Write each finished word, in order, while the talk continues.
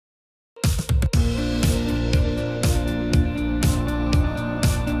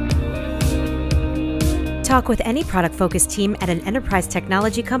Talk with any product-focused team at an enterprise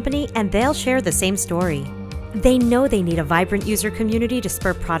technology company and they'll share the same story. They know they need a vibrant user community to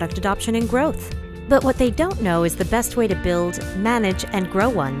spur product adoption and growth. But what they don't know is the best way to build, manage, and grow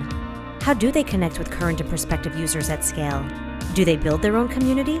one. How do they connect with current and prospective users at scale? Do they build their own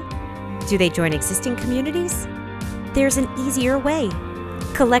community? Do they join existing communities? There's an easier way.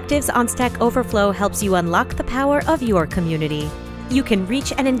 Collectives on Stack Overflow helps you unlock the power of your community. You can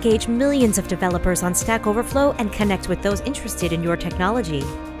reach and engage millions of developers on Stack Overflow and connect with those interested in your technology.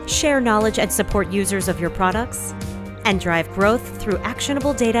 Share knowledge and support users of your products, and drive growth through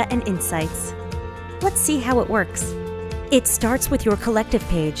actionable data and insights. Let's see how it works. It starts with your collective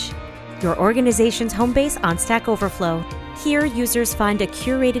page, your organization's home base on Stack Overflow. Here, users find a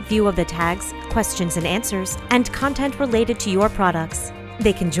curated view of the tags, questions and answers, and content related to your products.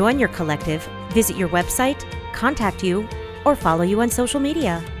 They can join your collective, visit your website, contact you, or follow you on social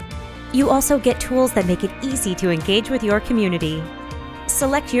media. You also get tools that make it easy to engage with your community.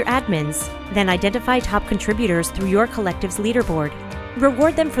 Select your admins, then identify top contributors through your collective's leaderboard.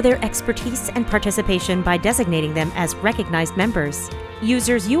 Reward them for their expertise and participation by designating them as recognized members,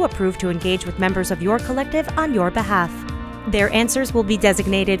 users you approve to engage with members of your collective on your behalf. Their answers will be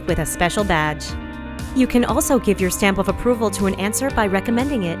designated with a special badge. You can also give your stamp of approval to an answer by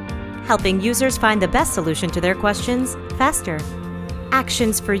recommending it, helping users find the best solution to their questions faster.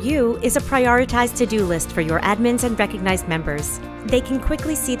 Actions for You is a prioritized to-do list for your admins and recognized members. They can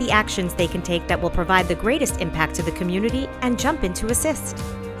quickly see the actions they can take that will provide the greatest impact to the community and jump in to assist.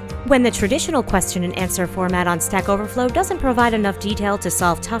 When the traditional question and answer format on Stack Overflow doesn't provide enough detail to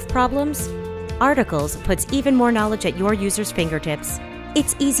solve tough problems, Articles puts even more knowledge at your users' fingertips.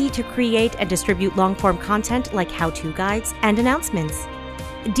 It's easy to create and distribute long-form content like how-to guides and announcements.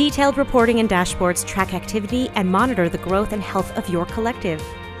 Detailed reporting and dashboards track activity and monitor the growth and health of your collective.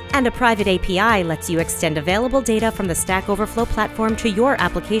 And a private API lets you extend available data from the Stack Overflow platform to your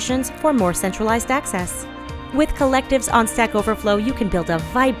applications for more centralized access. With collectives on Stack Overflow, you can build a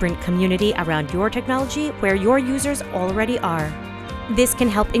vibrant community around your technology where your users already are. This can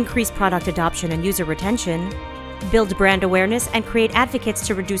help increase product adoption and user retention, build brand awareness and create advocates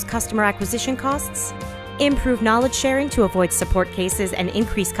to reduce customer acquisition costs, improve knowledge sharing to avoid support cases and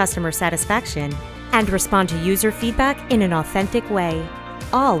increase customer satisfaction, and respond to user feedback in an authentic way,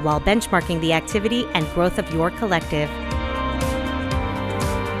 all while benchmarking the activity and growth of your collective.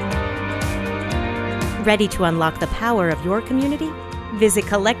 Ready to unlock the power of your community? Visit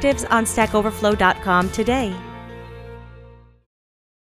collectivesonstackoverflow.com today.